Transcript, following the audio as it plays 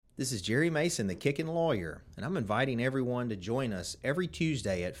This is Jerry Mason, the Kickin' Lawyer, and I'm inviting everyone to join us every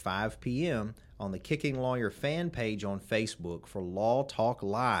Tuesday at 5 p.m. on the Kicking Lawyer fan page on Facebook for Law Talk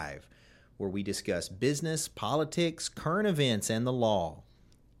Live, where we discuss business, politics, current events, and the law.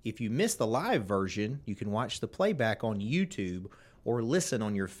 If you miss the live version, you can watch the playback on YouTube or listen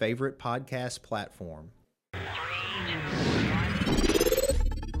on your favorite podcast platform.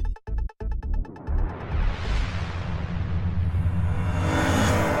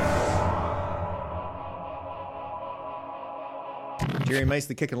 Jerry Mason,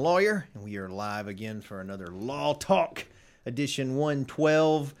 the Kickin' Lawyer, and we are live again for another Law Talk edition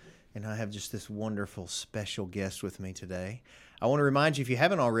 112, and I have just this wonderful special guest with me today. I want to remind you, if you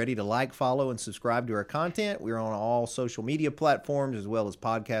haven't already, to like, follow, and subscribe to our content. We're on all social media platforms as well as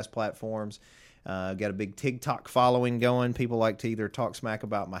podcast platforms. Got a big TikTok following going. People like to either talk smack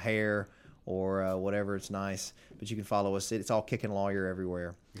about my hair or whatever. It's nice, but you can follow us. It's all Kickin' Lawyer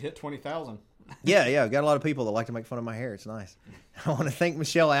everywhere. You hit 20,000. Yeah. Got a lot of people that like to make fun of my hair. It's nice. I want to thank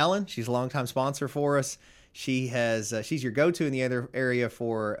Michelle Allen. She's a longtime sponsor for us. She's your go-to in the other area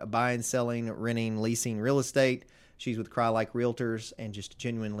for buying, selling, renting, leasing real estate. She's with Cry Like Realtors and just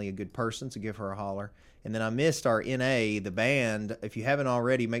genuinely a good person, so give her a holler. And then I missed our NA, the band. If you haven't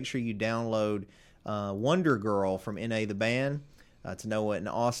already, make sure you download Wonder Girl from NA, the band, to know it in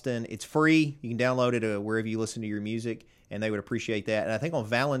Austin. It's free. You can download it wherever you listen to your music, and they would appreciate that. And I think on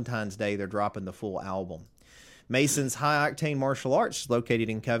Valentine's Day, they're dropping the full album. Mason's High Octane Martial Arts is located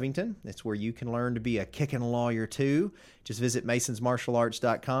in Covington. It's where you can learn to be a kickin' lawyer, too. Just visit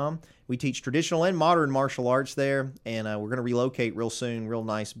masonsmartialarts.com. We teach traditional and modern martial arts there, and we're going to relocate real soon. Real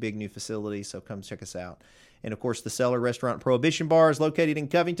nice, big new facility, so come check us out. And, of course, the Cellar Restaurant and Prohibition Bar is located in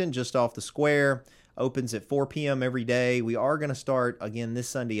Covington, just off the square. Opens at 4 p.m. every day. We are going to start, again, this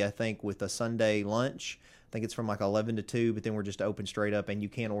Sunday, I think, with a Sunday lunch. I think it's from like 11 to 2, but then we're just open straight up, and you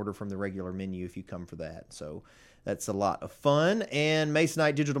can order from the regular menu if you come for that. So that's a lot of fun. And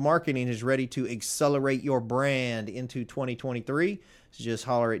Masonite Digital Marketing is ready to accelerate your brand into 2023. So just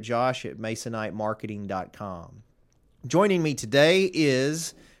holler at Josh at masonitemarketing.com. Joining me today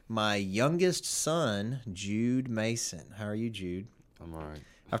is my youngest son, Jude Mason. How are you, Jude? I'm all right.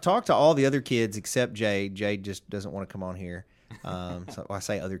 I've talked to all the other kids except Jade. Jade just doesn't want to come on here. So I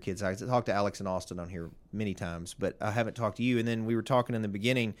say other kids. I talked to Alex and Austin on here many times, but I haven't talked to you. And then we were talking in the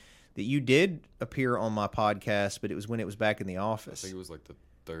beginning that you did appear on my podcast, but it was when it was back in the office. I think it was like the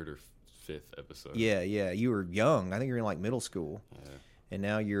third or fifth episode. Yeah. You were young. I think you were in like middle school. Yeah. And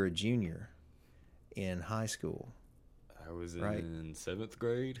now you're a junior in high school. I was in seventh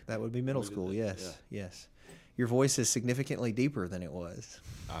grade. That would be middle school, yes. Yeah. Yes. Your voice is significantly deeper than it was.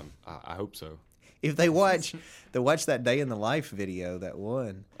 I hope so. If they watch that Day in the Life video, that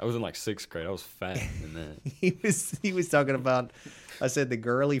one. I was in like sixth grade. I was fat in that. he was talking about, I said the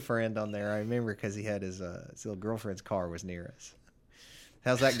girly friend on there. I remember because he had his little girlfriend's car was near us.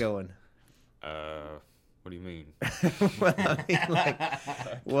 How's that going? What do you mean?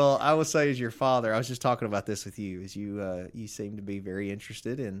 Well, I will say as your father, I was just talking about this with you, as you seem to be very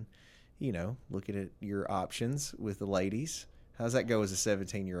interested in, looking at your options with the ladies. How's that go as a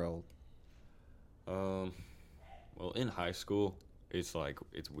 17-year-old? Well, in high school, it's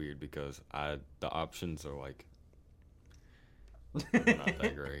weird because the options are like not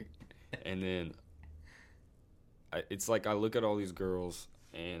that great, and then it's like I look at all these girls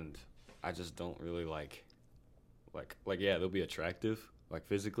and I just don't really like yeah, they'll be attractive like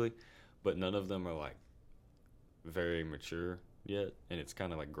physically, but none of them are like very mature yet, and it's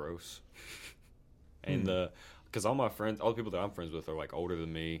kind of like gross. And because all the people that I'm friends with are like older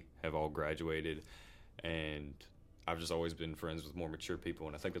than me, have all graduated, and I've just always been friends with more mature people,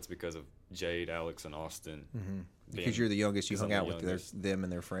 and I think that's because of Jade, Alex, and Austin. Mm-hmm. Because you're the youngest, you hung out with them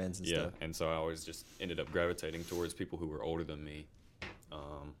and their friends and stuff. Yeah, and so I always just ended up gravitating towards people who were older than me.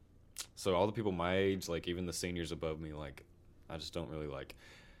 So all the people my age, like even the seniors above me, like I just don't really like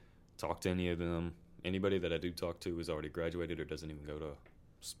talk to any of them. Anybody that I do talk to is already graduated or doesn't even go to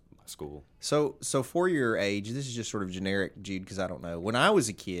my school. So for your age, this is just sort of generic, Jude, because I don't know. When I was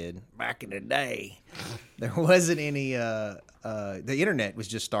a kid, back in the day, there wasn't any, the internet was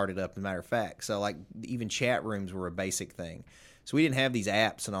just started up, as a matter of fact. So like even chat rooms were a basic thing. So we didn't have these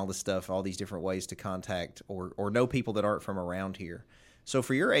apps and all this stuff, all these different ways to contact or know people that aren't from around here. So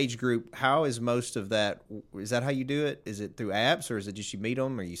for your age group, how is most of that? Is that how you do it? Is it through apps, or is it just you meet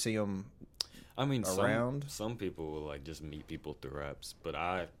them or you see them? I mean, around? Some people will like just meet people through apps, but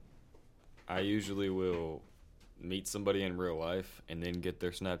I usually will meet somebody in real life and then get their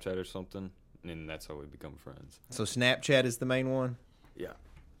Snapchat or something, and that's how we become friends. So Snapchat is the main one? Yeah,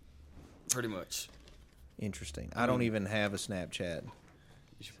 pretty much. Interesting. I don't even have a Snapchat.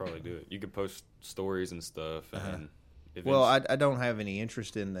 You should probably do it. You could post stories and stuff. And well, I don't have any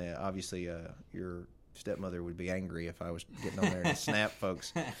interest in the. Obviously, your stepmother would be angry if I was getting on there to snap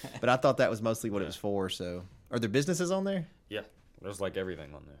folks. But I thought that was mostly what it was for. So, are there businesses on there? Yeah, there's like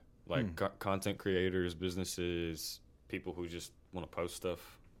everything on there. Like content creators, businesses, people who just want to post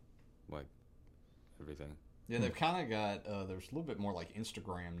stuff, like everything. Yeah, they've kind of got. There's a little bit more like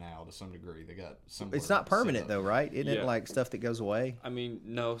Instagram now to some degree. They got some. It's not permanent though, right? Isn't it like stuff that goes away? I mean,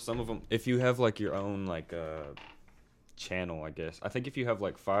 no. Some of them. If you have like your own like channel, I guess. I think if you have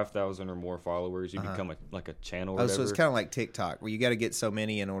like 5,000 or more followers, you become like a channel. Or whatever. So it's kind of like TikTok, where you got to get so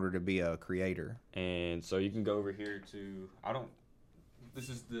many in order to be a creator. And so you can go over here to. This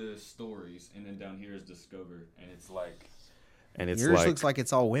is the stories, and then down here is discover, and it's like. And it's yours looks like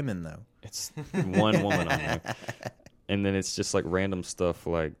it's all women though. It's one woman on there, and then it's just like random stuff.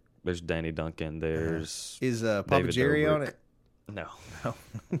 Like there's Danny Duncan. There's is Papa David Jerry Dobrik. on it? No,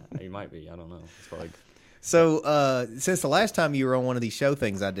 he might be. I don't know. It's probably. So since the last time you were on one of these show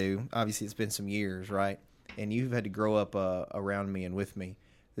things I do, obviously it's been some years, right? And you've had to grow up around me and with me.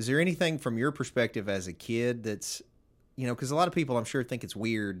 Is there anything from your perspective as a kid that's, because a lot of people I'm sure think it's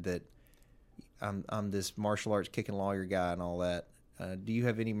weird that I'm this martial arts kicking lawyer guy and all that. Do you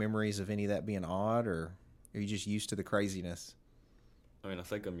have any memories of any of that being odd, or are you just used to the craziness? I mean, I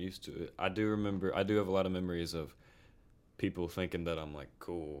think I'm used to it. I do have a lot of memories of people thinking that I'm like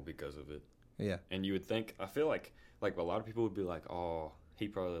cool because of it. Yeah. And you would think, I feel like a lot of people would be like, oh, he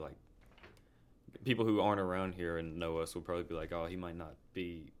probably like, people who aren't around here and know us will probably be like, oh, he might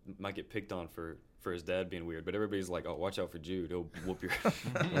get picked on for his dad being weird. But everybody's like, oh, watch out for Jude. He'll whoop your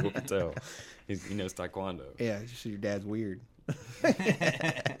tail. He knows Taekwondo. Yeah, just your dad's weird.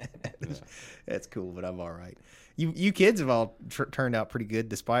 That's cool, but I'm all right. You kids have all turned out pretty good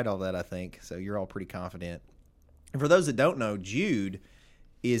despite all that, I think. So you're all pretty confident. And for those that don't know, Jude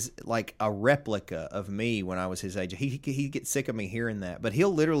is like a replica of me when I was his age. He gets sick of me hearing that, but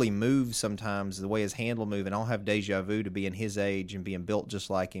he'll literally move sometimes the way his hand will move, and I'll have deja vu to being his age and being built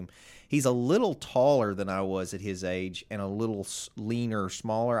just like him. He's a little taller than I was at his age and a little leaner,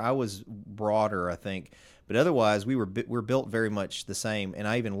 smaller. I was broader, I think, but otherwise we're built very much the same, and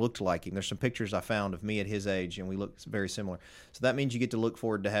I even looked like him. There's some pictures I found of me at his age, and we look very similar. So that means you get to look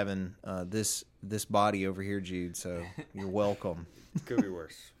forward to having this body over here, Jude, so you're welcome. Could be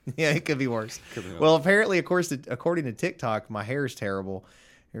worse. Yeah, it could be worse. Well, apparently, of course, according to TikTok, my hair is terrible.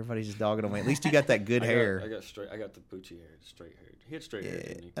 Everybody's just dogging on me. At least you got that good hair. I got the Poochie hair, straight hair. He had straight hair,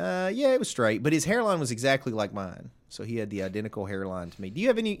 didn't he? Yeah, it was straight, but his hairline was exactly like mine. So he had the identical hairline to me. Do you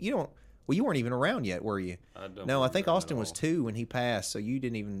have any? You don't. Well, you weren't even around yet, were you? No, I think Austin was 2 when he passed, so you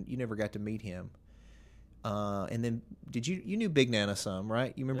never got to meet him. And then you knew Big Nana some,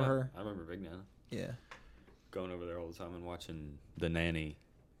 right? You remember her? I remember Big Nana. Yeah. Going over there all the time and watching The Nanny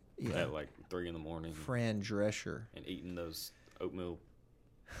at like 3 a.m. Fran Drescher. And eating those oatmeal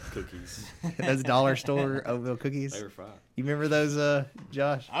cookies. Those dollar store oatmeal cookies. They were fine. You remember those,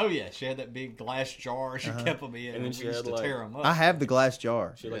 Josh? Oh yeah, she had that big glass jar. She kept them in, and then she used to tear them up. I have the glass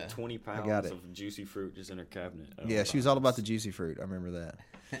jar. She had like 20 pounds of juicy fruit just in her cabinet. Yeah, she was all about the juicy fruit. I remember that.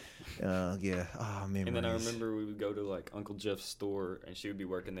 Yeah. Oh, memories. And then I remember we would go to like Uncle Jeff's store, and she would be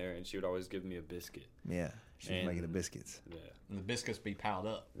working there, and she would always give me a biscuit. Yeah, she was making the biscuits. Yeah, and the biscuits be piled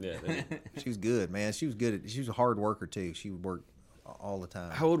up. Yeah, she was good, man. She was good. She was a hard worker too. She would work all the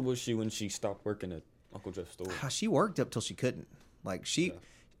time. How old was she when she stopped working at Uncle Jeff's store? She worked up till she couldn't. Like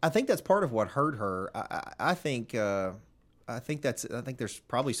I think that's part of what hurt her. I think there's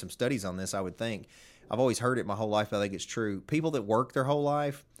probably some studies on this. I would think. I've always heard it my whole life. I think it's true. People that work their whole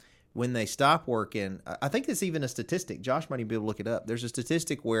life, when they stop working, I think it's even a statistic. Josh might even be able to look it up. There's a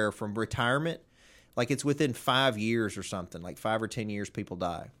statistic where from retirement, like it's within 5 years or something, like 5 or 10 years, people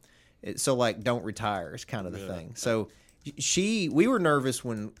die. So like, don't retire. It's kind of the thing. So we were nervous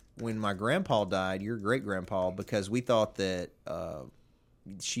when my grandpa died, your great grandpa, because we thought that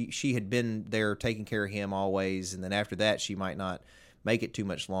she had been there taking care of him always, and then after that she might not make it too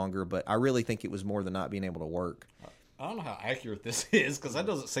much longer. But I really think it was more than not being able to work. I don't know how accurate this is, because that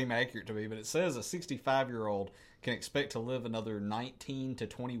doesn't seem accurate to me, but it says a 65-year-old can expect to live another 19 to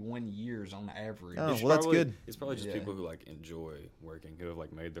 21 years on average. Oh, well, that's good. It's probably just people who like enjoy working, who have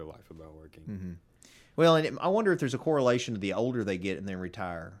like made their life about working. Mm-hmm. Well, and I wonder if there's a correlation to the older they get and then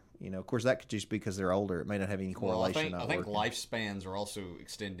retire. Of course, that could just be because they're older. It may not have any correlation. I think lifespans are also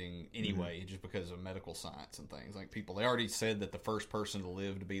extending anyway, just because of medical science and things. Like they already said that the first person to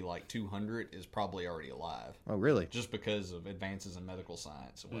live to be like 200 is probably already alive. Oh, really? Just because of advances in medical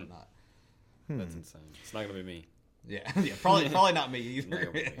science and whatnot. That's insane. It's not going to be me. Yeah, probably not me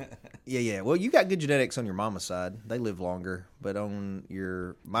either. Yeah. Well, you got good genetics on your mama's side. They live longer, but on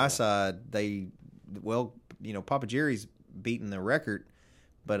my side, Papa Jerry's beating the record,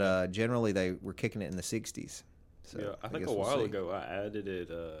 but generally they were kicking it in the 60s. So yeah, I think a while ago I added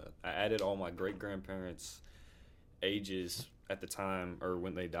it. I added all my great grandparents' ages at the time or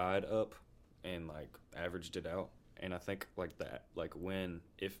when they died up, and like averaged it out. And I think like that, like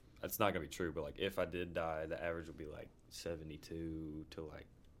if it's not gonna be true, but like if I did die, the average would be like 72 to like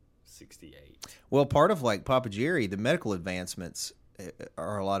 68. Well, part of like Papa Jerry, the medical advancements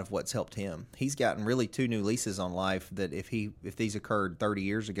are a lot of what's helped him. He's gotten really 2 new leases on life that if these occurred 30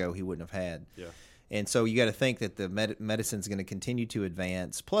 years ago, he wouldn't have had. Yeah. And so you got to think that the medicine's going to continue to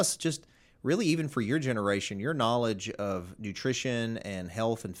advance. Plus, just really even for your generation, your knowledge of nutrition and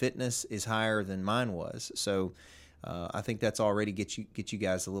health and fitness is higher than mine was. So I think that's already get you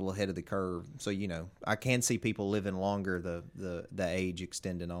guys a little ahead of the curve. So I can see people living longer, the age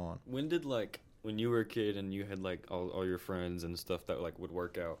extending on. When you were a kid and you had like all your friends and stuff that like would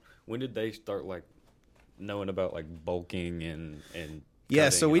work out, when did they start like knowing about like bulking and yeah,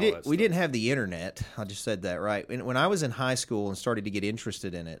 so we didn't have the internet. I just said that, right? And when I was in high school and started to get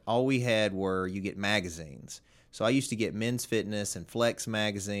interested in it, all we had were you get magazines. So I used to get Men's Fitness and Flex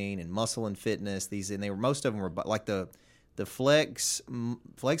magazine and Muscle and Fitness. Most of them were like the Flex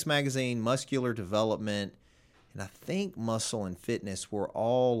magazine, Muscular Development, and I think Muscle and Fitness were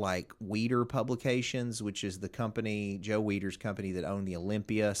all like Weider publications, which is the company, Joe Weider's company that owned the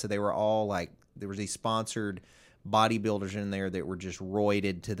Olympia. So they were all like, there was these sponsored bodybuilders in there that were just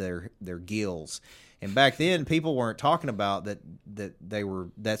roided to their gills. And back then people weren't talking about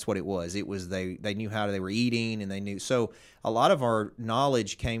that's what it was. It was they knew how they were eating, and they knew. So a lot of our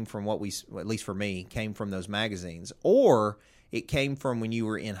knowledge came from at least for me, came from those magazines, or it came from when you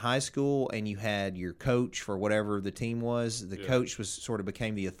were in high school and you had your coach for whatever the team was. The coach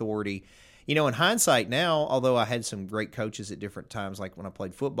became the authority. In hindsight now, although I had some great coaches at different times, like when I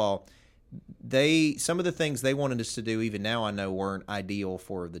played football, some of the things they wanted us to do, even now I know, weren't ideal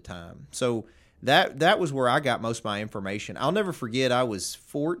for the time. So that was where I got most of my information. I'll never forget, I was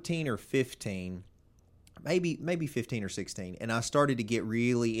 14 or 15, maybe 15 or 16, and I started to get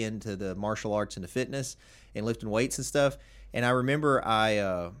really into the martial arts and the fitness and lifting weights and stuff. And I remember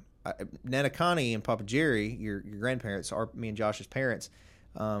Nana Connie and Papa Jerry, your grandparents, me and Josh's parents,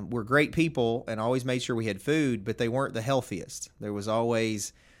 were great people and always made sure we had food, but they weren't the healthiest. There was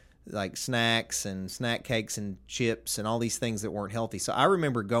always like snacks and snack cakes and chips and all these things that weren't healthy. So I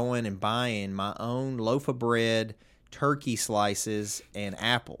remember going and buying my own loaf of bread, turkey slices, and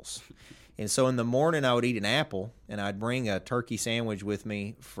apples. And so in the morning I would eat an apple, and I'd bring a turkey sandwich with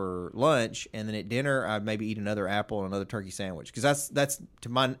me for lunch, and then at dinner I'd maybe eat another apple and another turkey sandwich, because that's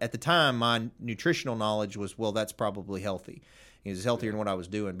at the time my nutritional knowledge was, well, that's probably healthy. It was healthier than what I was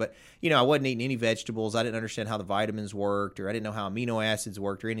doing. But, I wasn't eating any vegetables. I didn't understand how the vitamins worked, or I didn't know how amino acids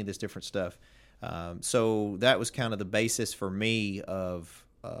worked, or any of this different stuff. So that was kind of the basis for me of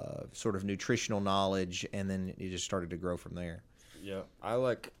sort of nutritional knowledge, and then it just started to grow from there. Yeah,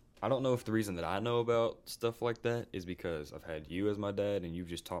 I don't know if the reason that I know about stuff like that is because I've had you as my dad and you've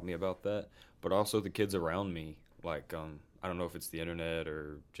just taught me about that, but also the kids around me. Like, I don't know if it's the internet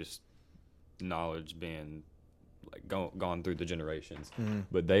or just knowledge being like gone through the generations,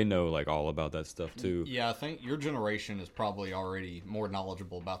 but they know like all about that stuff too. Yeah, I think your generation is probably already more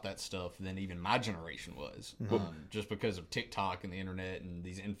knowledgeable about that stuff than even my generation was, just because of TikTok and the internet and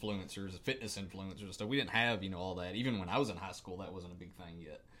these influencers, fitness influencers and stuff. We didn't have all that. Even when I was in high school, that wasn't a big thing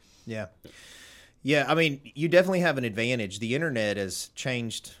yet. Yeah. I mean, you definitely have an advantage. The internet has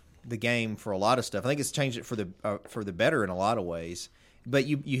changed the game for a lot of stuff. I think it's changed it for the better in a lot of ways. But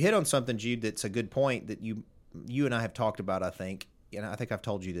you hit on something, Jude, that's a good point that you and I have talked about, I think. And I think I've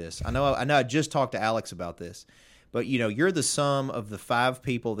told you this. I know I just talked to Alex about this. But, you're the sum of the 5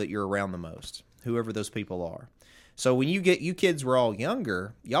 people that you're around the most, whoever those people are. So when you kids were all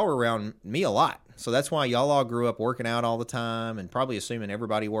younger, y'all were around me a lot. So that's why y'all all grew up working out all the time and probably assuming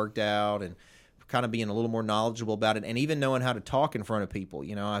everybody worked out and kind of being a little more knowledgeable about it, and even knowing how to talk in front of people.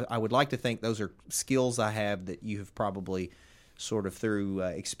 I would like to think those are skills I have that you have probably sort of through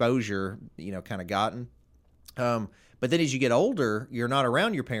exposure, kind of gotten. But then as you get older, you're not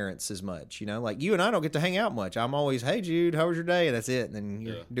around your parents as much, like you and I don't get to hang out much. I'm always, hey, Jude, how was your day? And that's it. And then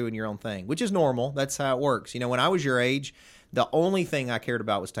you're doing your own thing, which is normal. That's how it works. When I was your age, the only thing I cared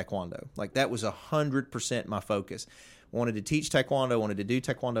about was taekwondo. Like that was 100% my focus. Wanted to teach taekwondo, wanted to do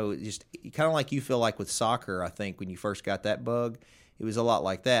taekwondo. Just kind of like you feel like with soccer, I think, when you first got that bug, it was a lot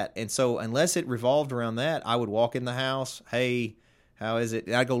like that. And so unless it revolved around that, I would walk in the house, hey, How is it?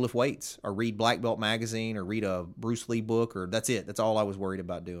 I'd go lift weights or read Black Belt magazine or read a Bruce Lee book, or that's it. That's all I was worried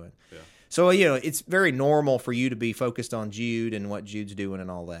about doing. Yeah. So, it's very normal for you to be focused on Jude and what Jude's doing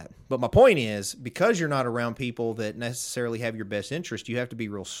and all that. But my point is, because you're not around people that necessarily have your best interest, you have to be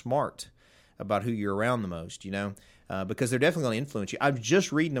real smart about who you're around the most, because they're definitely going to influence you. I'm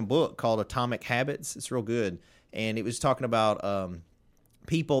just reading a book called Atomic Habits. It's real good. And it was talking about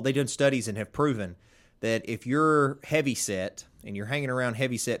people, they've done studies and have proven that if you're heavy set and you're hanging around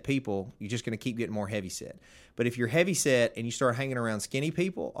heavy set people, you're just going to keep getting more heavy set. But if you're heavy set and you start hanging around skinny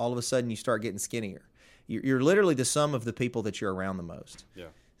people, all of a sudden you start getting skinnier. You're literally the sum of the people that you're around the most. Yeah.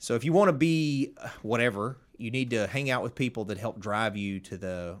 So if you want to be whatever, you need to hang out with people that help drive you to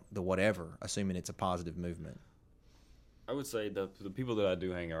the whatever, assuming it's a positive movement. I would say the people that I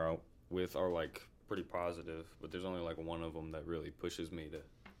do hang out with are like pretty positive, but there's only like one of them that really pushes me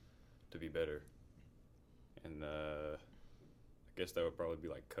to be better. And I guess that would probably be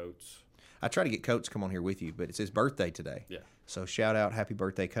like Coates. I try to get Coates to come on here with you, but it's his birthday today. Yeah. So shout out, happy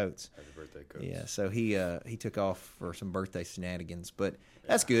birthday, Coates. Happy birthday, Coates. Yeah. So he took off for some birthday shenanigans, but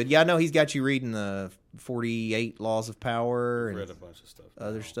that's good. Yeah, I know he's got you reading the 48 Laws of Power and read a bunch of stuff.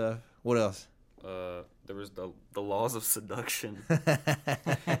 Other stuff. What else? There was the Laws of Seduction. I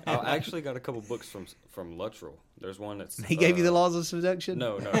actually got a couple books from Luttrell. There's one that's He gave you the Laws of Seduction?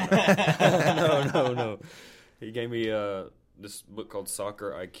 No. No. He gave me this book called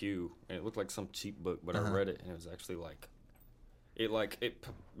Soccer IQ, and it looked like some cheap book, but I read it, and it was actually it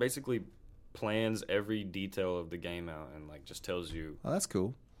basically plans every detail of the game out and like just tells you. Oh, that's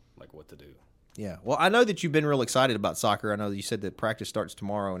cool. Like what to do. Yeah. Well, I know that you've been real excited about soccer. I know that you said that practice starts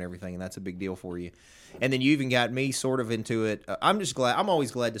tomorrow and everything, and that's a big deal for you. And then you even got me sort of into it. I'm just glad. I'm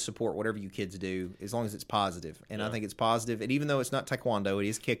always glad to support whatever you kids do as long as it's positive. And I think it's positive. And even though it's not taekwondo, it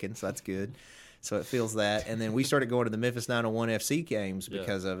is kicking, so that's good. So it feels that. And then we started going to the Memphis 901 FC games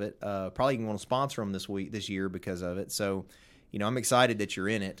because of it. Probably even want to sponsor them this year because of it. So, I'm excited that you're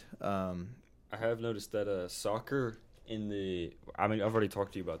in it. I have noticed that soccer I've already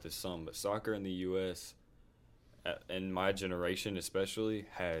talked to you about this some, but soccer in the U.S., in my generation especially,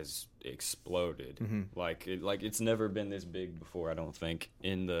 has exploded. Mm-hmm. It's never been this big before, I don't think,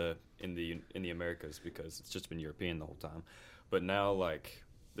 in the Americas, because it's just been European the whole time. But now, like,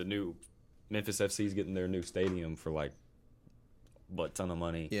 the new Memphis FC is getting their new stadium for like a ton of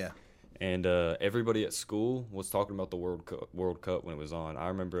money. Yeah. And everybody at school was talking about the World Cup when it was on. I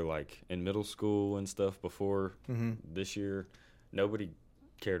remember, like, in middle school and stuff before this year, nobody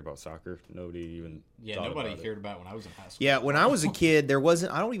cared about soccer. Nobody even nobody cared about it when I was in high school. Yeah, when I was a kid, there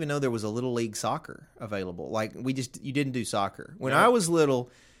wasn't. I don't even know there was a little league soccer available. Like, you didn't do soccer when I was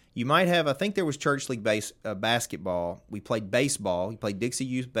little. You might have. I think there was church league basketball. We played baseball. We played Dixie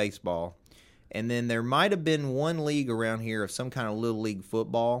Youth baseball. And then there might have been one league around here of some kind of little league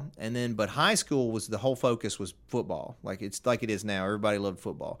football. And then, but high school the whole focus was football. Like it's like it is now. Everybody loved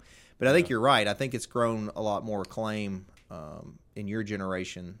football. But I think you're right. I think it's grown a lot more acclaim in your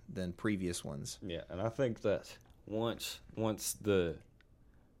generation than previous ones. Yeah, and I think that once the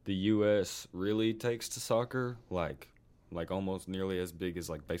U.S. really takes to soccer, like almost nearly as big as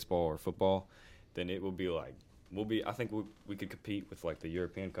like baseball or football, then it will be like. I think we could compete with like the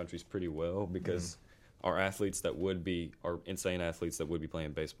European countries pretty well, because our athletes that would be, our insane athletes that would be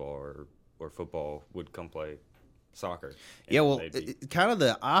playing baseball or football would come play soccer. Yeah, well, kind of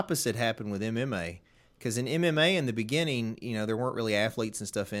the opposite happened with MMA, because in MMA in the beginning, there weren't really athletes and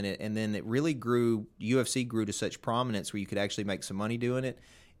stuff in it, and then it really grew. UFC grew to such prominence where you could actually make some money doing it.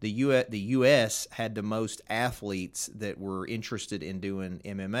 The U.S. had the most athletes that were interested in doing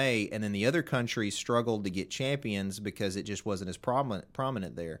MMA, and then the other countries struggled to get champions because it just wasn't as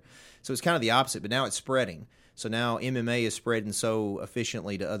prominent there. So it's kind of the opposite, but now it's spreading. So now MMA is spreading so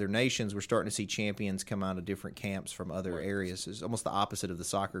efficiently to other nations, we're starting to see champions come out of different camps from other areas. It's almost the opposite of the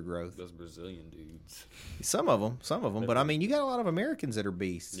soccer growth. Those Brazilian dudes. Some of them. But, I mean, you got a lot of Americans that are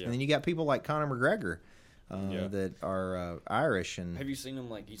beasts. Yeah. And then you got people like Conor McGregor. That are Irish. And have you seen him?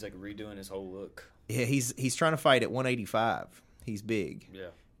 Like, he's like redoing his whole look. Yeah, he's trying to fight at 185. He's big. Yeah.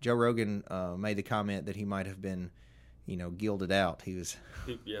 Joe Rogan made the comment that he might have been, gilded out. But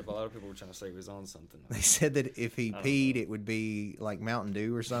a lot of people were trying to say he was on something. They said that if he peed, it would be like Mountain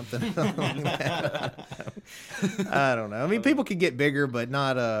Dew or something. I don't know. I mean, people could get bigger, but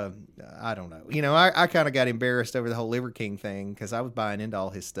not. I don't know. I kind of got embarrassed over the whole Liver King thing because I was buying into all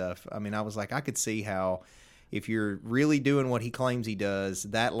his stuff. I mean, I was like, I could see how. If you're really doing what he claims he does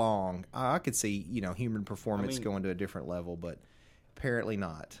that long, I could see, human performance going to a different level, but apparently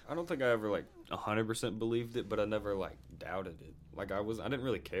not. I don't think I ever 100% believed it, but I never doubted it. I didn't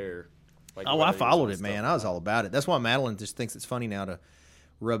really care. Like, Oh, I whether he's followed on it, man. stuff I or was not. all about it. That's why Madeline just thinks it's funny now to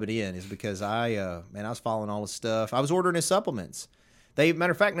rub it in, is because I was following all his stuff. I was ordering his supplements.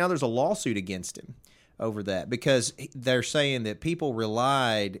 Matter of fact, now there's a lawsuit against him over that because they're saying that people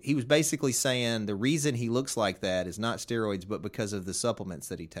relied. He was basically saying the reason he looks like that is not steroids, but because of the supplements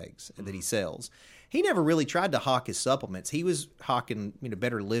that he takes and that he sells. He never really tried to hawk his supplements. He was hawking,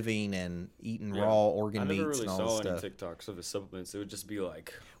 better living and eating raw organ I meats never really and all saw this any stuff. TikToks of his supplements. It would just be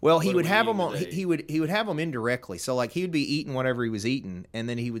like, Well, what he are would we have eating them on. today? He would have them indirectly. So like he would be eating whatever he was eating, and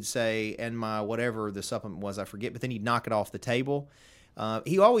then he would say, "And my whatever the supplement was, I forget." But then he'd knock it off the table.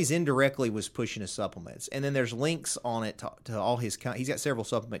 He always indirectly was pushing his supplements, and then there's links on it to all his. He's got several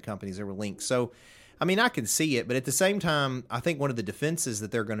supplement companies. There were links, so I mean I can see it, but at the same time, I think one of the defenses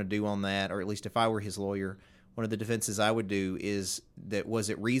that they're going to do on that, or at least if I were his lawyer. One of the defenses I would do is that was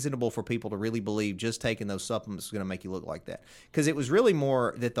it reasonable for people to really believe just taking those supplements is going to make you look like that? Because it was really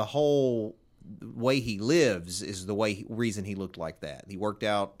more that the whole way he lives is the reason he looked like that. He worked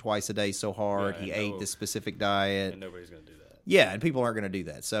out twice a day so hard. Yeah, he ate this specific diet. And nobody's going to do that. Yeah, and people aren't going to do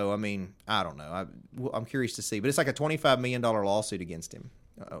that. So, I mean, I don't know. I'm curious to see. But it's like a $25 million lawsuit against him.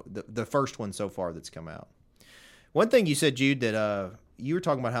 The first one so far that's come out. One thing you said, Jude, that you were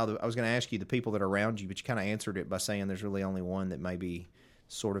talking about how I was going to ask you the people that are around you, but you kind of answered it by saying there's really only one that may be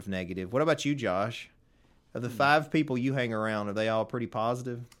sort of negative. What about you, Josh? Of the 5 people you hang around, are they all pretty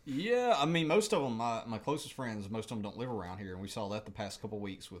positive? Yeah, I mean, most of them, my closest friends, most of them don't live around here, and we saw that the past couple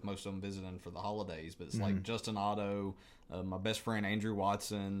weeks with most of them visiting for the holidays. But it's like Justin Otto, my best friend Andrew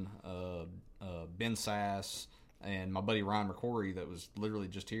Watson, Ben Sass, and my buddy Ryan McCory that was literally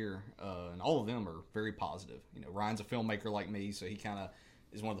just here, and all of them are very positive. Ryan's a filmmaker like me, so he kind of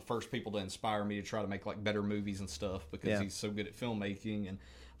is one of the first people to inspire me to try to make like better movies and stuff because he's so good at filmmaking. And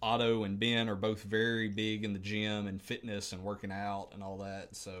Otto and Ben are both very big in the gym and fitness and working out and all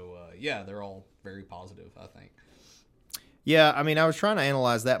that. So yeah, they're all very positive, I think. Yeah, I mean, I was trying to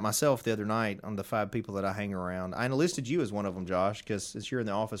analyze that myself the other night on the 5 people that I hang around. I enlisted you as one of them, Josh, because since you're in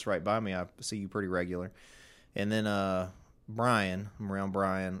the office right by me, I see you pretty regular. And then Brian, I'm around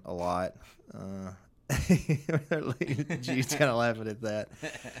Brian a lot. Jude's kind of laughing at that.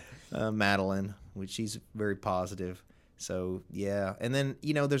 Madeline, which she's very positive. So, yeah. And then,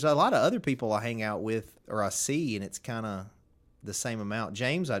 there's a lot of other people I hang out with or I see, and it's kind of the same amount.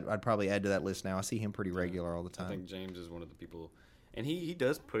 James, I'd probably add to that list now. I see him pretty regular all the time. I think James is one of the people, and he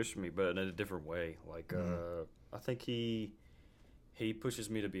does push me, but in a different way. Like, I think he pushes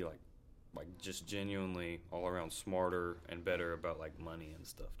me to be like just genuinely all around smarter and better about like money and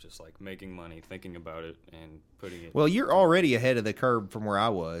stuff. Just like making money, thinking about it, and putting it. Well, you're already ahead of the curve from where I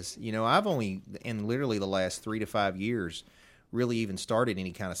was. I've only in literally the last 3 to 5 years really even started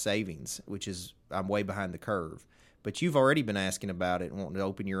any kind of savings, which is I'm way behind the curve. But you've already been asking about it and wanting to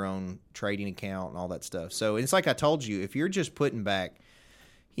open your own trading account and all that stuff. So it's like I told you, if you're just putting back,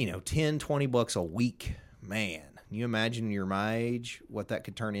 $10-20 a week, man. Can you imagine you're my age, what that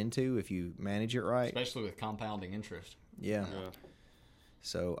could turn into if you manage it right? Especially with compounding interest. Yeah.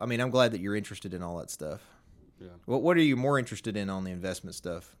 So, I mean, I'm glad that you're interested in all that stuff. Yeah. What are you more interested in on the investment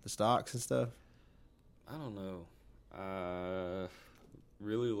stuff? The stocks and stuff? I don't know.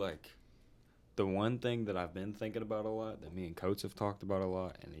 Really like the one thing that I've been thinking about a lot, that me and Coates have talked about a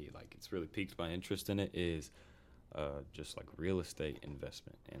lot, and it's really piqued my interest in it, is just like real estate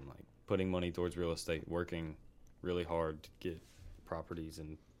investment and like putting money towards real estate, working really hard to get properties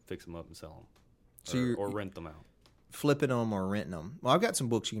and fix them up and sell them, or rent them out. Flipping them or renting them. Well, I've got some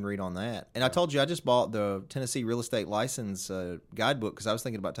books you can read on that. And I told you I just bought the Tennessee Real Estate License guidebook because I was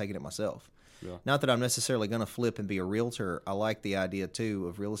thinking about taking it myself. Yeah. Not that I'm necessarily going to flip and be a realtor. I like the idea, too,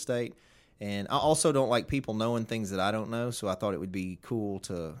 of real estate. And I also don't like people knowing things that I don't know, so I thought it would be cool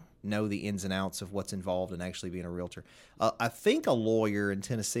to know the ins and outs of what's involved in actually being a realtor. I think a lawyer in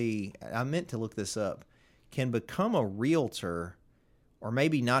Tennessee, I meant to look this up, can become a realtor or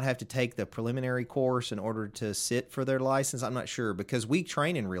maybe not have to take the preliminary course in order to sit for their license. I'm not sure because we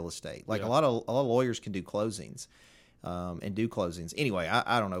train in real estate. Like a lot of lawyers can do closings and do closings. Anyway,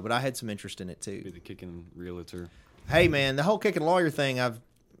 I don't know, but I had some interest in it too. Be the kicking realtor. Hey man, the whole kicking lawyer thing,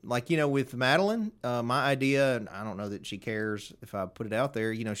 with Madeline, my idea, and I don't know that she cares if I put it out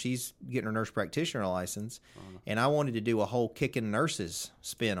there, she's getting her nurse practitioner license, and I wanted to do a whole kicking nurses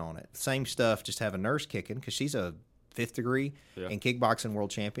spin on it. Same stuff, just have a nurse kicking, because she's a 5th degree and kickboxing world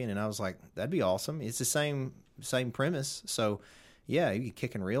champion, and I was like, that'd be awesome. It's the same premise. So, yeah, you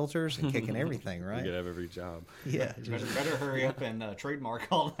kicking realtors and kicking everything, right? You could have every job. Yeah. Better hurry up and trademark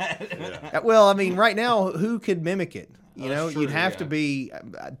all that. Well, I mean, right now, who could mimic it? True, You'd have to be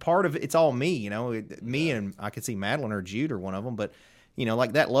part of it. It's all me, me and I could see Madeline or Jude or one of them, but,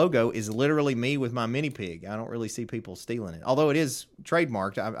 like that logo is literally me with my mini pig. I don't really see people stealing it. Although it is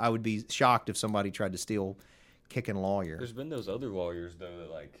trademarked, I would be shocked if somebody tried to steal Kicking Lawyer. There's been those other lawyers, though,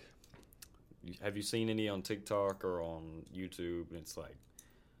 that, like, have you seen any on TikTok or on YouTube? And it's like,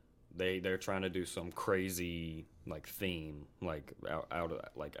 they're trying to do some crazy, like, theme, like, out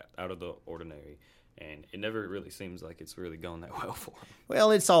of the ordinary. And it never really seems like it's really going that well for him.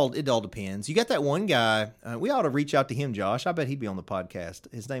 Well, it all depends. You got that one guy. We ought to reach out to him, Josh. I bet he'd be on the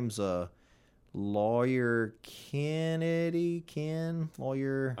podcast. His name's Lawyer Kennedy.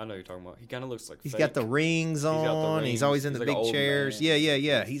 Lawyer. I know you're talking about. He kind of looks like. He's fake. got the rings on. He's always in the like big chairs. Man.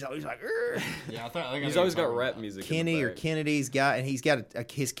 Yeah. He's always like. Urgh. Yeah, I think he's always got rap music. Kenny or Kennedy's got, and he's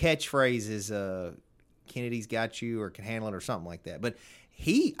got his catchphrase is Kennedy's got you or can handle it or something like that. But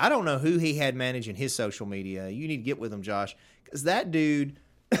I don't know who he had managing his social media. You need to get with him, Josh, because that dude.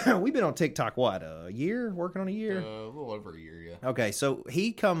 We've been on TikTok, what, a year? Working on a year? A little over a year, yeah. Okay, so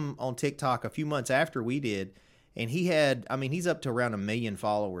he come on TikTok a few months after we did, and he's up to around 1 million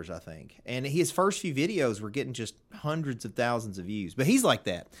followers, I think. And his first few videos were getting just hundreds of thousands of views. But he's like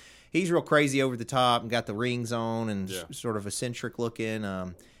that. He's real crazy over the top and got the rings on and sort of eccentric looking.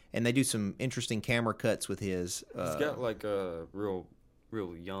 And they do some interesting camera cuts with his. He's got like a real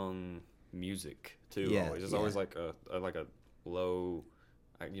young music, too. Yeah, always. It's always like a low...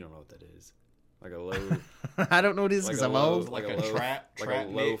 You don't know what that is. Like a low... I don't know what it is because I'm old. Like a trap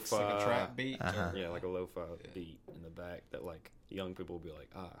mix, like a trap beat. Yeah, like a lo-fi beat in the back that like young people will be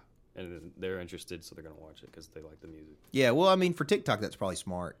like, and then they're interested, so they're going to watch it because they like the music. Yeah, well, I mean, for TikTok, that's probably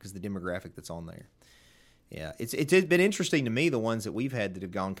smart because the demographic that's on there. Yeah, it's been interesting to me, the ones that we've had that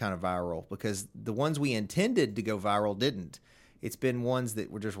have gone kind of viral, because the ones we intended to go viral didn't. It's been ones that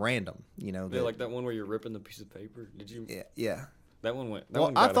were just random, like that one where you're ripping the piece of paper. Did you? Yeah. That one went.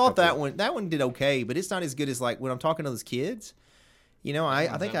 I thought that one did okay, but it's not as good as like when I'm talking to those kids.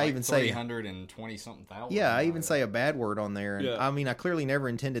 I think I even say 320 something thousand. Yeah, I even say a bad word on there, and I mean, I clearly never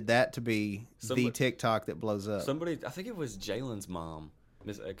intended that to be the TikTok that blows up. I think it was Jalen's mom,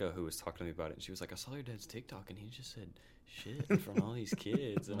 Miss Echo, who was talking to me about it, and she was like, "I saw your dad's TikTok, and he just said shit in front of all these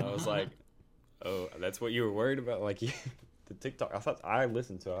kids," and I was like, "Oh, that's what you were worried about?" Like the TikTok. I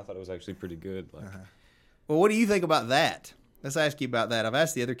listened to it. I thought it was actually pretty good. Like, well, what do you think about that? Let's ask you about that. I've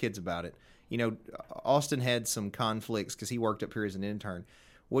asked the other kids about it. Austin had some conflicts because he worked up here as an intern.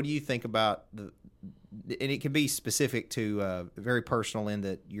 What do you think about and it can be specific to very personal in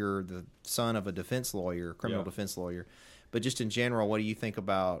that you're the son of a defense lawyer, criminal defense lawyer, but just in general, what do you think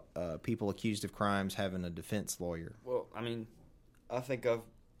about people accused of crimes having a defense lawyer? Well, I mean, I think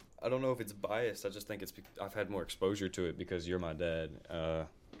I don't know if it's biased. I just think I've had more exposure to it because you're my dad.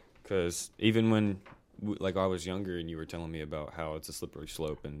 Because even when like I was younger and you were telling me about how it's a slippery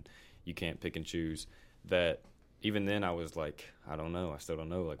slope and you can't pick and choose, that even then I was like, I don't know. I still don't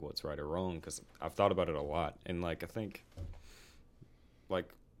know like what's right or wrong because I've thought about it a lot. And like I think like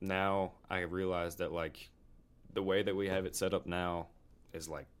now I realize that like the way that we have it set up now is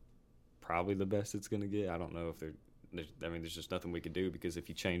like probably the best it's going to get. I don't know if there's just nothing we can do because if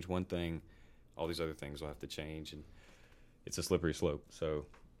you change one thing, all these other things will have to change and it's a slippery slope. So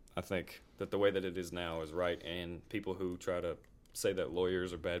I think that the way that it is now is right, and people who try to say that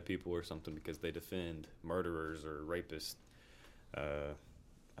lawyers are bad people or something because they defend murderers or rapists,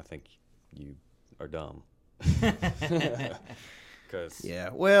 I think you are dumb.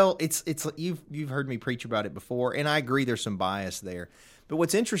 Well, it's you've heard me preach about it before, and I agree there's some bias there. But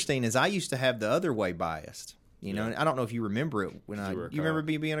what's interesting is I used to have the other way biased. And I don't know if you remember it when you remember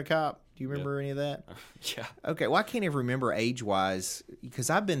me being a cop. Do you remember any of that? Yeah. Okay. Well, I can't even remember age-wise because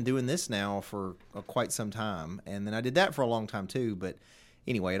I've been doing this now for quite some time, and then I did that for a long time too. But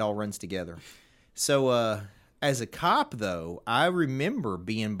anyway, it all runs together. So as a cop, though, I remember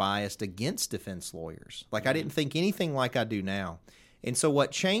being biased against defense lawyers. Like I didn't think anything like I do now. And so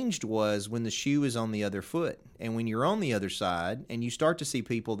what changed was when the shoe is on the other foot, and when you're on the other side and you start to see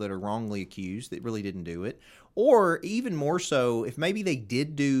people that are wrongly accused that really didn't do it, or even more so, if maybe they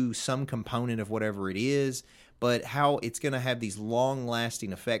did do some component of whatever it is, but how it's going to have these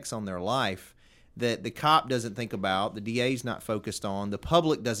long-lasting effects on their life that the cop doesn't think about, the DA's not focused on, the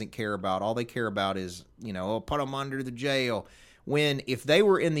public doesn't care about. All they care about is, put them under the jail. When if they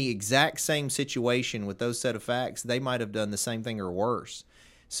were in the exact same situation with those set of facts, they might have done the same thing or worse.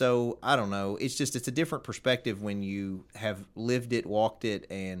 So I don't know. It's a different perspective when you have lived it, walked it,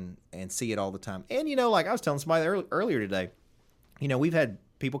 and see it all the time. And like I was telling somebody earlier today, we've had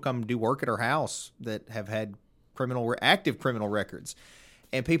people come do work at our house that have had active criminal records,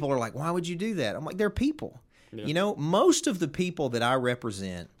 and people are like, "Why would you do that?" I'm like, "They're people." Yeah. Most of the people that I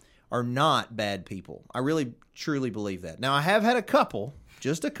represent are not bad people. I really, truly believe that. Now, I have had a couple,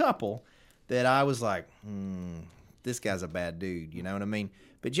 just a couple, that I was like, this guy's a bad dude, you know what I mean?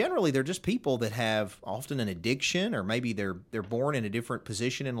 But generally, they're just people that have often an addiction, or maybe they're born in a different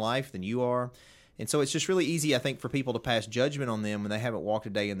position in life than you are. And so it's just really easy, I think, for people to pass judgment on them when they haven't walked a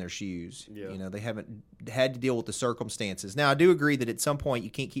day in their shoes. Yeah. You know, they haven't had to deal with the circumstances. Now, I do agree that at some point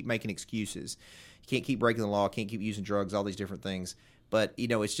you can't keep making excuses. You can't keep breaking the law, can't keep using drugs, all these different things. But, you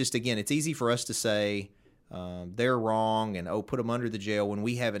know, it's just, again, it's easy for us to say they're wrong and, put them under the jail when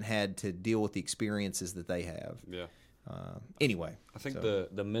we haven't had to deal with the experiences that they have. Yeah. Anyway. I think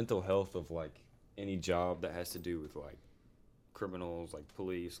the mental health of, like, any job that has to do with, like, criminals, like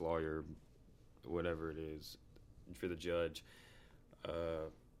police, lawyer, whatever it is, for the judge,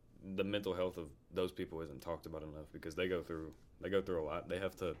 the mental health of those people isn't talked about enough, because they go through a lot. They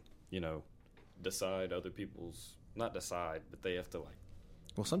have to, you know, decide other people's, not decide, but they have to, like,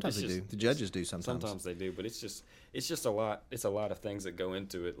 well, sometimes they do. The judges do sometimes. Sometimes they do, but it's just a lot. It's a lot of things that go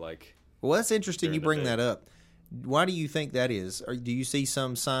into it. Like, well, that's interesting. You bring that up. Why do you think that is? Or do you see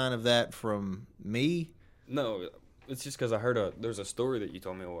some sign of that from me? No, it's just because I heard there's a story that you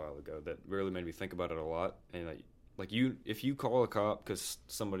told me a while ago that really made me think about it a lot. And if you call a cop because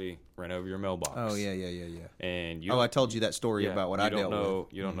somebody ran over your mailbox. Oh yeah. And I told you that story about what I dealt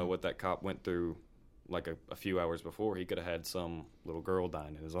with. You don't know what that cop went through. Like a few hours before, he could have had some little girl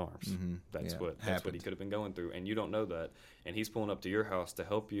dying in his arms. Mm-hmm. That's what he could have been going through, and you don't know that. And he's pulling up to your house to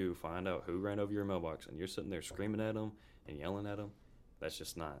help you find out who ran over your mailbox, and you're sitting there screaming at him and yelling at him. That's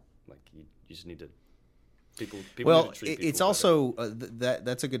just not, like, you just need to. People well, need to treat it's people also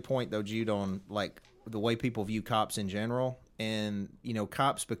that's a good point though, Jude, on like the way people view cops in general. And you know,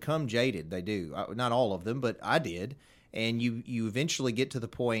 cops become jaded. They do. Not all of them, but I did. And you eventually get to the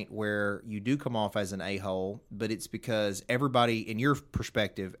point where you do come off as an a-hole, but it's because everybody, in your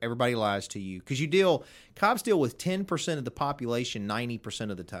perspective, everybody lies to you. Because cops deal with 10% of the population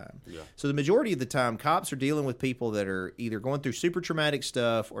 90% of the time. Yeah. So the majority of the time, cops are dealing with people that are either going through super traumatic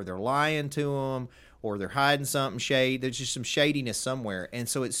stuff, or they're lying to them, or they're hiding something shady. There's just some shadiness somewhere. And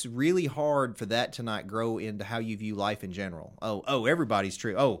so it's really hard for that to not grow into how you view life in general. Oh, everybody's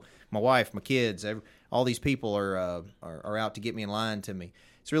true. Oh, my wife, my kids, all these people are out to get me and lying to me.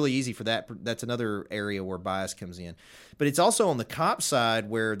 It's really easy for that. That's another area where bias comes in. But it's also on the cop side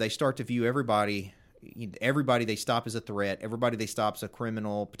where they start to view everybody they stop as a threat, everybody they stop as a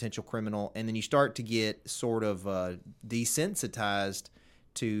criminal, potential criminal, and then you start to get sort of desensitized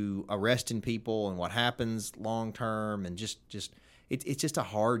to arresting people and what happens long term, and just it's just a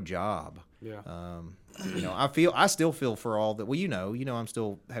hard job. Yeah. You know, I still feel for all that. Well, you know, I'm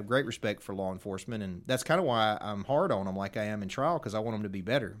still have great respect for law enforcement, and that's kind of why I'm hard on them like I am in trial, because I want them to be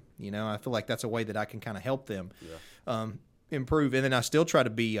better. You know, I feel like that's a way that I can kind of help them improve, and then I still try to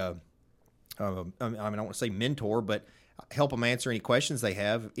be I don't want to say mentor, but help them answer any questions they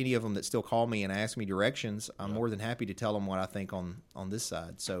have. Any of them that still call me and ask me directions, I'm more than happy to tell them what I think on this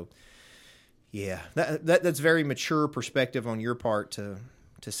side. So, yeah, that's very mature perspective on your part to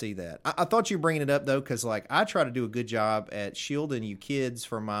see that. I thought you were bringing it up, though, because, like, I try to do a good job at shielding you kids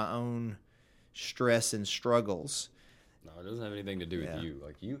from my own stress and struggles. No, it doesn't have anything to do with you.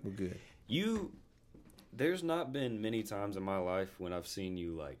 Like, We're good. There's not been many times in my life when I've seen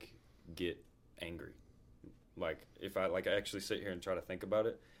you, like, get angry. Like, if I actually sit here and try to think about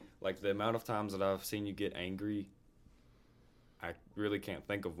it, like, the amount of times that I've seen you get angry, I really can't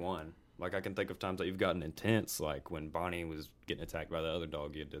think of one. Like, I can think of times that you've gotten intense, like when Bonnie was getting attacked by the other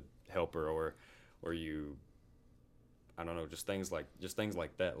dog, you had to help her, or you, I don't know, just things like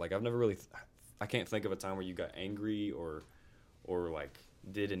that. Like, I've never really, I can't think of a time where you got angry or like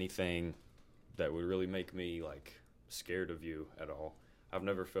did anything that would really make me, like, scared of you at all. I've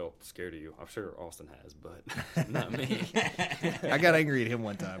never felt scared of you. I'm sure Austin has, but not me. I got angry at him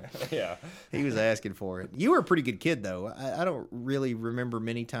one time. Yeah. He was asking for it. You were a pretty good kid, though. I don't really remember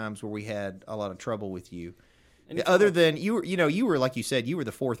many times where we had a lot of trouble with you. Other than you were, like you said, you were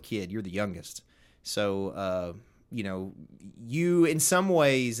the fourth kid. You're the youngest. So, you, in some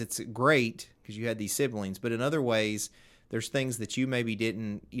ways, it's great because you had these siblings, but in other ways, there's things that you maybe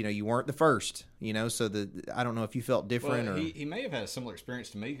didn't, you weren't the first, so I don't know if you felt different. Well, or he may have had a similar experience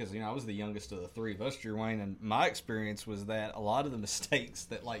to me because, I was the youngest of the three of us, Drew Wayne, and my experience was that a lot of the mistakes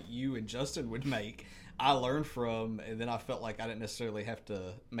that, like, you and Justin would make, I learned from, and then I felt like I didn't necessarily have to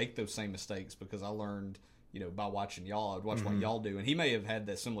make those same mistakes because I learned, by watching y'all. I'd watch what y'all do, and he may have had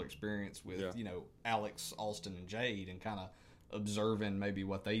that similar experience with, Alex, Austin, and Jade, and kind of observing maybe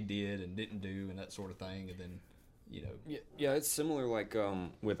what they did and didn't do and that sort of thing, and then... Yeah, it's similar, like,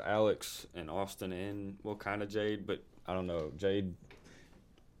 with Alex and Austin and, well, kind of Jade, but I don't know. Jade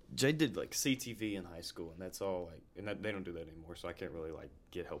Jade did like CTV in high school, and that's all. Like, and they don't do that anymore, so I can't really like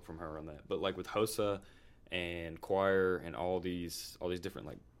get help from her on that. But like with HOSA and choir and all these different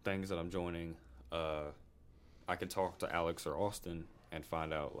like things that I'm joining, I can talk to Alex or Austin and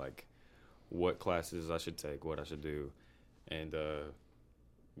find out like what classes I should take, what I should do, and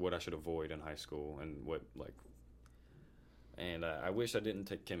what I should avoid in high school, and what like. And I wish I didn't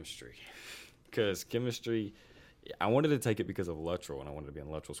take chemistry, because chemistry, I wanted to take it because of Luttrell, and I wanted to be in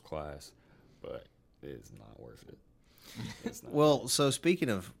Luttrell's class, but it's not worth it. It's not. Well, so speaking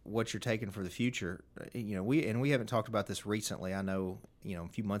of what you're taking for the future, we haven't talked about this recently. I know, a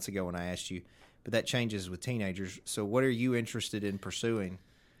few months ago when I asked you, but that changes with teenagers. So what are you interested in pursuing,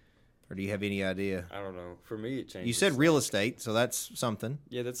 or do you have any idea? I don't know. For me, it changes. You said real estate, so that's something.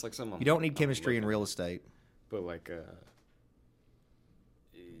 Yeah, that's like something. You don't need chemistry in real estate. But like,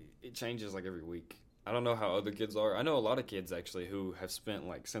 it changes like every week. I don't know how other kids are. I know a lot of kids actually who have spent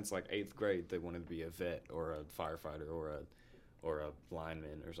like since like 8th grade they wanted to be a vet or a firefighter or a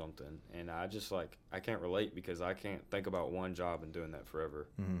lineman or something. And I just like I can't relate because I can't think about one job and doing that forever.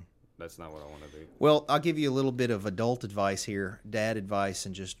 Mm-hmm. That's not what I want to do. Well, I'll give you a little bit of adult advice here, dad advice,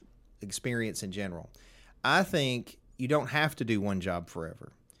 and just experience in general. I think you don't have to do one job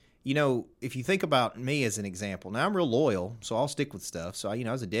forever. If you think about me as an example, now I'm real loyal, so I'll stick with stuff. So,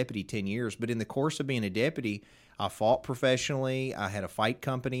 I was a deputy 10 years, but in the course of being a deputy, I fought professionally. I had a fight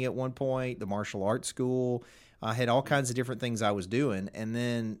company at one point, the martial arts school. I had all kinds of different things I was doing. And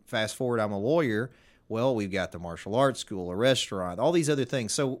then fast forward, I'm a lawyer. Well, we've got the martial arts school, a restaurant, all these other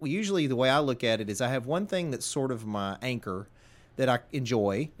things. So usually the way I look at it is I have one thing that's sort of my anchor that I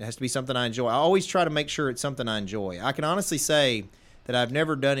enjoy. It has to be something I enjoy. I always try to make sure it's something I enjoy. I can honestly say that I've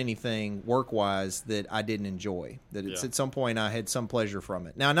never done anything work-wise that I didn't enjoy, that it's at some point I had some pleasure from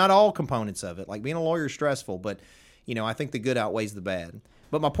it. Now, not all components of it. Like being a lawyer is stressful, but, I think the good outweighs the bad.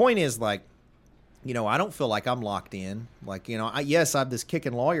 But my point is, like, I don't feel like I'm locked in. Like, yes, I'm this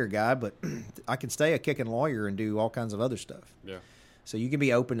kicking lawyer guy, but I can stay a kicking lawyer and do all kinds of other stuff. Yeah. So you can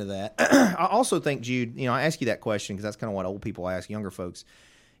be open to that. I also think, Jude, I ask you that question because that's kind of what old people ask younger folks.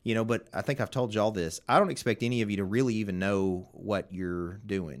 But I think I've told you all this. I don't expect any of you to really even know what you're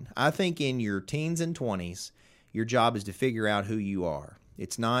doing. I think in your teens and 20s, your job is to figure out who you are.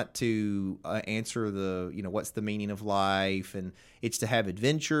 It's not to answer the, what's the meaning of life, and it's to have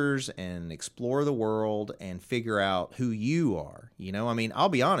adventures and explore the world and figure out who you are. I'll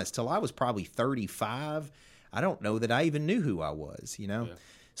be honest, till I was probably 35, I don't know that I even knew who I was, Yeah.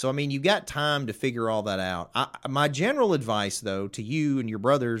 So, you've got time to figure all that out. My general advice, though, to you and your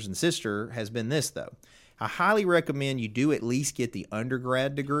brothers and sister has been this, though. I highly recommend you do at least get the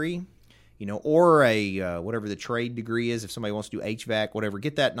undergrad degree, or a whatever the trade degree is. If somebody wants to do HVAC, whatever,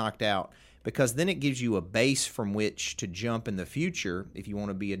 get that knocked out, because then it gives you a base from which to jump in the future. If you want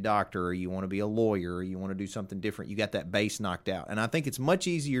to be a doctor or you want to be a lawyer or you want to do something different, you got that base knocked out. And I think it's much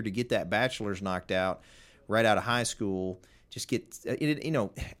easier to get that bachelor's knocked out right out of high school. Just get,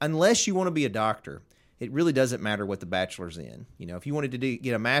 unless you want to be a doctor, it really doesn't matter what the bachelor's in. If you wanted to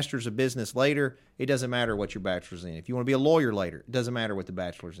get a master's of business later, it doesn't matter what your bachelor's in. If you want to be a lawyer later, it doesn't matter what the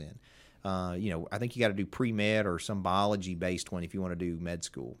bachelor's in. I think you got to do pre-med or some biology-based one if you want to do med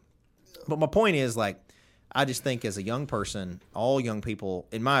school. But my point is, I just think as a young person, all young people,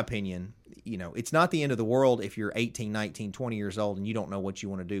 in my opinion, it's not the end of the world if you're 18, 19, 20 years old and you don't know what you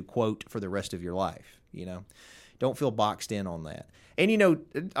want to do, quote, for the rest of your life, Don't feel boxed in on that. And,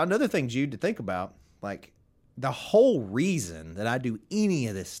 another thing, Jude, to think about, the whole reason that I do any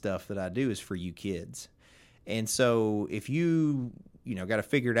of this stuff that I do is for you kids. And so if you, got to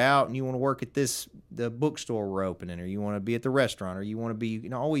figure it out and you want to work at the bookstore we're opening, or you want to be at the restaurant, or you want to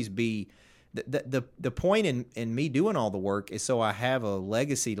be, always be, the point in me doing all the work is so I have a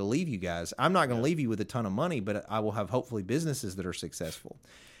legacy to leave you guys. I'm not going to leave you with a ton of money, but I will have hopefully businesses that are successful.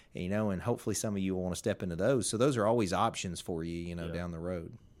 And hopefully some of you will want to step into those. So those are always options for you, down the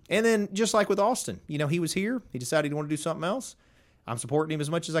road. And then just like with Austin, he was here. He decided he wanted to do something else. I'm supporting him as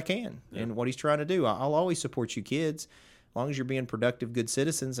much as I can in what he's trying to do. I'll always support you kids as long as you're being productive, good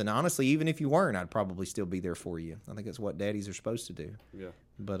citizens. And honestly, even if you weren't, I'd probably still be there for you. I think that's what daddies are supposed to do. Yeah.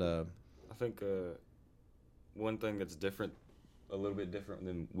 But I think one thing that's different, a little bit different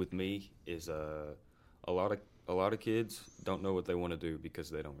than with me, is a lot of kids don't know what they want to do because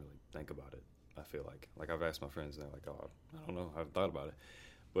they don't really think about it. I feel like I've asked my friends and they're like, "Oh, I don't know, I haven't thought about it."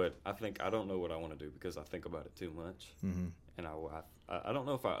 But I think I don't know what I want to do because I think about it too much. Mm-hmm. And I don't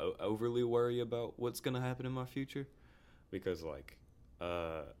know if I overly worry about what's going to happen in my future, because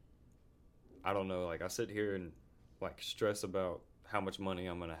I don't know, I sit here and stress about how much money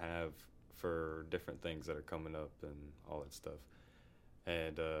I'm going to have for different things that are coming up and all that stuff.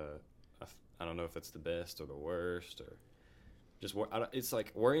 and I don't know if that's the best or the worst, or just it's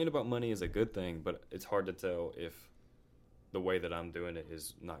like worrying about money is a good thing, but it's hard to tell if the way that I'm doing it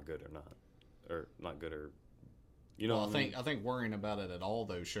is not good or not, or not good or. You know, well, I think worrying about it at all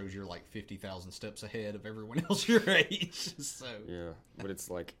though shows you're like 50,000 steps ahead of everyone else your age. So yeah, but it's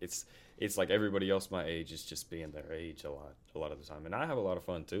like everybody else my age is just being their age a lot of the time, and I have a lot of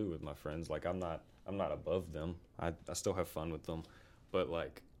fun too with my friends. Like I'm not above them. I still have fun with them, but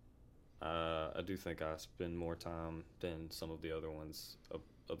like I do think I spend more time than some of the other ones,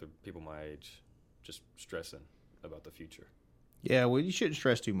 other people my age, just stressing about the future. Yeah, well, you shouldn't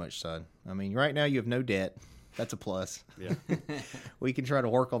stress too much, son. I mean, right now you have no debt. That's a plus. Yeah. We can try to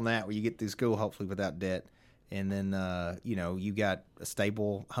work on that when you get through school, hopefully without debt. And then, you got a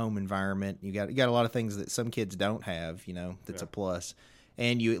stable home environment. You got a lot of things that some kids don't have, that's a plus.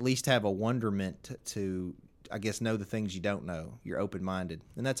 And you at least have a wonderment to, I guess, know the things you don't know. You're open-minded,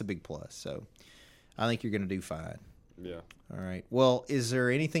 and that's a big plus. So I think you're going to do fine. Yeah. All right. Well, is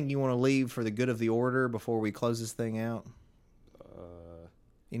there anything you want to leave for the good of the order before we close this thing out?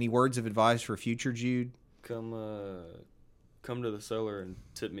 Any words of advice for future Jude? Come to the cellar and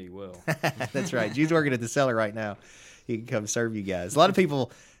tip me well. That's right. Jude's working at the cellar right now. He can come serve you guys. A lot of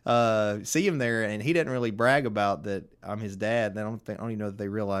people see him there, and he doesn't really brag about that I'm his dad. I don't even know that they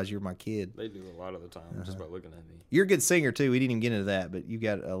realize you're my kid. They do a lot of the time just by looking at me. You're a good singer too. We didn't even get into that, but you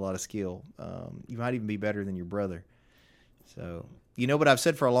got a lot of skill. You might even be better than your brother. So but I've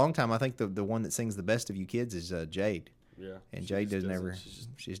said for a long time, I think the one that sings the best of you kids is Jade. Yeah. And Jade she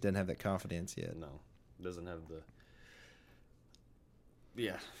just doesn't have that confidence yet. No, doesn't have the.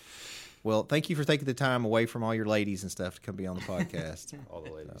 Yeah. Well, thank you for taking the time away from all your ladies and stuff to come be on the podcast. All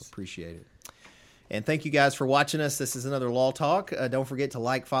the ladies. Appreciate it. And thank you guys for watching us. This is another Law Talk. Don't forget to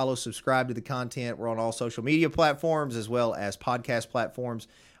like, follow, subscribe to the content. We're on all social media platforms as well as podcast platforms,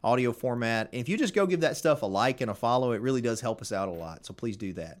 audio format. And if you just go give that stuff a like and a follow, it really does help us out a lot. So please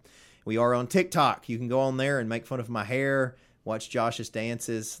do that. We are on TikTok. You can go on there and make fun of my hair, watch Josh's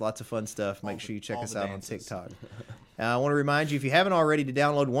dances, lots of fun stuff. Make sure you check us out on TikTok. I want to remind you, if you haven't already, to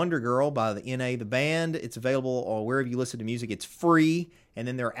download Wonder Girl by the NA The Band. It's available wherever you listen to music. It's free. And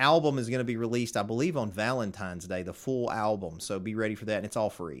then their album is going to be released, I believe, on Valentine's Day, the full album. So be ready for that, and it's all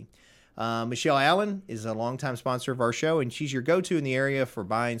free. Michelle Allen is a longtime sponsor of our show, and she's your go-to in the area for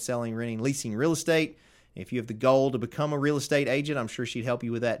buying, selling, renting, leasing real estate. If you have the goal to become a real estate agent, I'm sure she'd help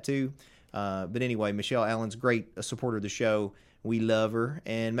you with that too. But anyway, Michelle Allen's a supporter of the show. We love her.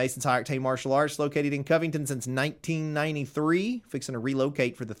 And Mason's High Octane Martial Arts, located in Covington since 1993, fixing to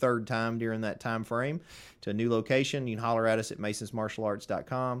relocate for the third time during that time frame to a new location. You can holler at us at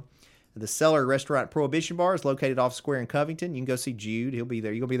masonsmartialarts.com. The Cellar Restaurant Prohibition Bar is located off Square in Covington. You can go see Jude. He'll be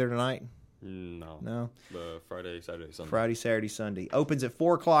there. You going to be there tonight? No. Friday, Saturday, Sunday. Friday, Saturday, Sunday. Opens at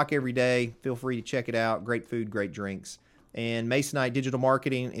 4 o'clock every day. Feel free to check it out. Great food, great drinks. And Masonite Digital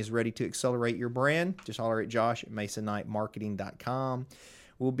Marketing is ready to accelerate your brand. Just holler at Josh at masonitemarketing.com.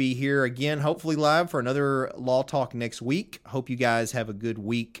 We'll be here again, hopefully live, for another Law Talk next week. Hope you guys have a good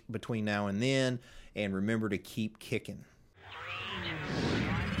week between now and then. And remember to keep kicking.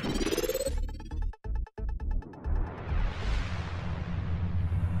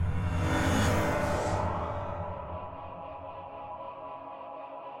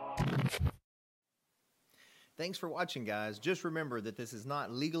 Thanks for watching, guys. Just remember that this is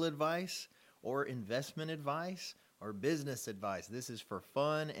not legal advice or investment advice or business advice. This is for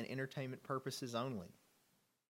fun and entertainment purposes only.